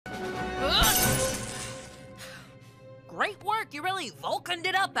great work. You really Vulcaned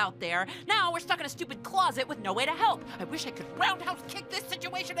it up out there. Now we're stuck in a stupid closet with no way to help. I wish I could roundhouse kick this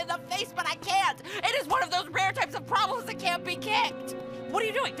situation in the face, but I can't. It is one of those rare types of problems that can't be kicked. What are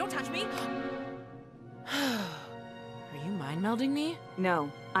you doing? Don't touch me. Are you mind melding me?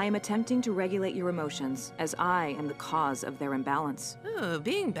 No, I am attempting to regulate your emotions, as I am the cause of their imbalance. Ooh,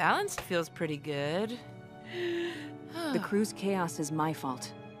 being balanced feels pretty good. The crew's chaos is my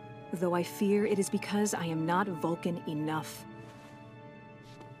fault, though I fear it is because I am not Vulcan enough.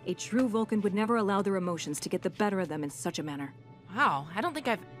 A true Vulcan would never allow their emotions to get the better of them in such a manner. Wow, I don't think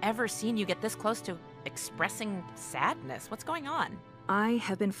I've ever seen you get this close to expressing sadness. What's going on? I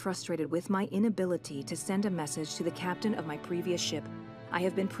have been frustrated with my inability to send a message to the captain of my previous ship. I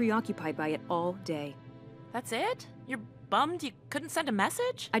have been preoccupied by it all day. That's it? You're bummed you couldn't send a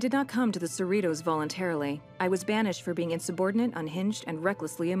message? I did not come to the Cerritos voluntarily. I was banished for being insubordinate, unhinged, and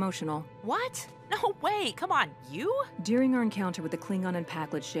recklessly emotional. What? No way, come on, you? During our encounter with the Klingon and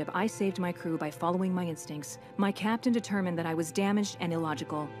Packlet ship, I saved my crew by following my instincts. My captain determined that I was damaged and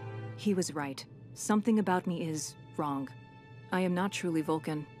illogical. He was right. Something about me is wrong. I am not truly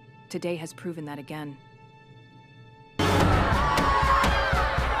Vulcan. Today has proven that again.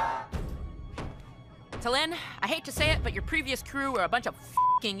 Talin, I hate to say it, but your previous crew were a bunch of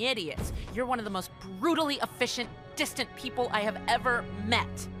f***ing idiots. You're one of the most brutally efficient, distant people I have ever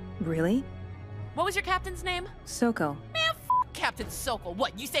met. Really? What was your captain's name? Soko. Man, f*** Captain Sokol.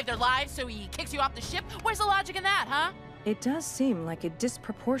 What, you saved their lives so he kicks you off the ship? Where's the logic in that, huh? It does seem like a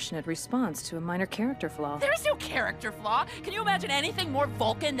disproportionate response to a minor character flaw. There is no character flaw. Can you imagine anything more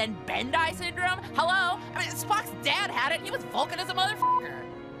Vulcan than Bendai syndrome? Hello? I mean, Spock's dad had it, and he was Vulcan as a motherfucker.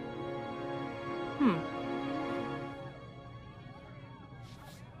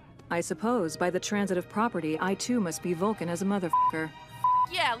 I suppose by the transitive property, I too must be Vulcan as a motherfucker.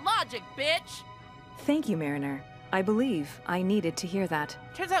 Yeah, logic, bitch. Thank you, Mariner. I believe I needed to hear that.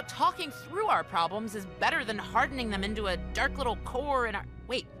 Turns out talking through our problems is better than hardening them into a dark little core in our...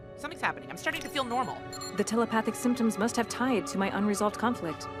 Wait, something's happening. I'm starting to feel normal. The telepathic symptoms must have tied to my unresolved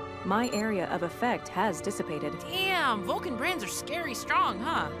conflict. My area of effect has dissipated. Damn, Vulcan brains are scary strong,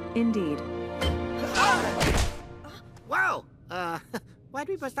 huh? Indeed. Whoa! Why'd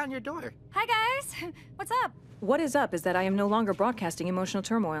we bust down your door? Hi, guys. What's up? What is up is that I am no longer broadcasting emotional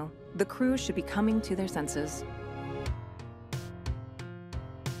turmoil. The crew should be coming to their senses.